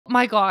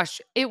My gosh,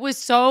 it was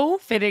so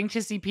fitting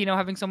to see Pino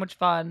having so much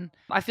fun.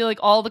 I feel like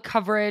all the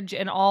coverage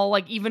and all,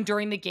 like, even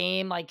during the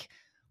game, like,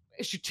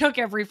 she took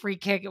every free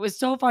kick. It was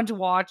so fun to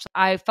watch.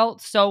 I felt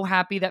so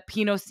happy that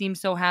Pino seemed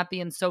so happy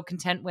and so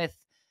content with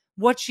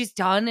what she's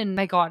done. And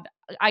my God,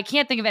 I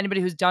can't think of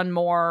anybody who's done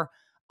more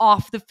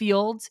off the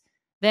field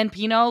than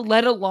Pino,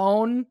 let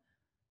alone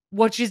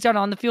what she's done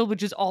on the field,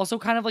 which is also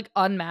kind of like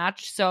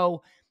unmatched.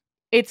 So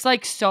it's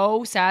like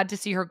so sad to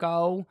see her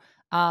go.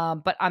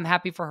 But I'm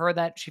happy for her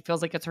that she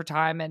feels like it's her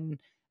time and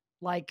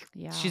like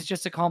Yeah. she's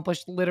just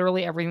accomplished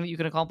literally everything that you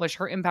can accomplish.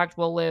 Her impact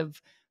will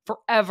live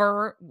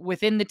forever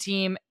within the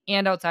team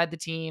and outside the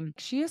team.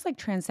 She has like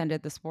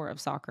transcended the sport of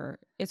soccer.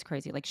 It's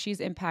crazy. Like she's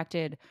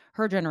impacted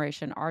her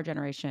generation, our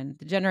generation,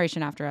 the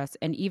generation after us,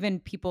 and even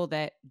people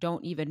that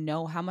don't even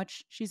know how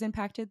much she's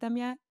impacted them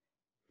yet.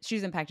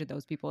 She's impacted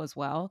those people as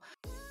well.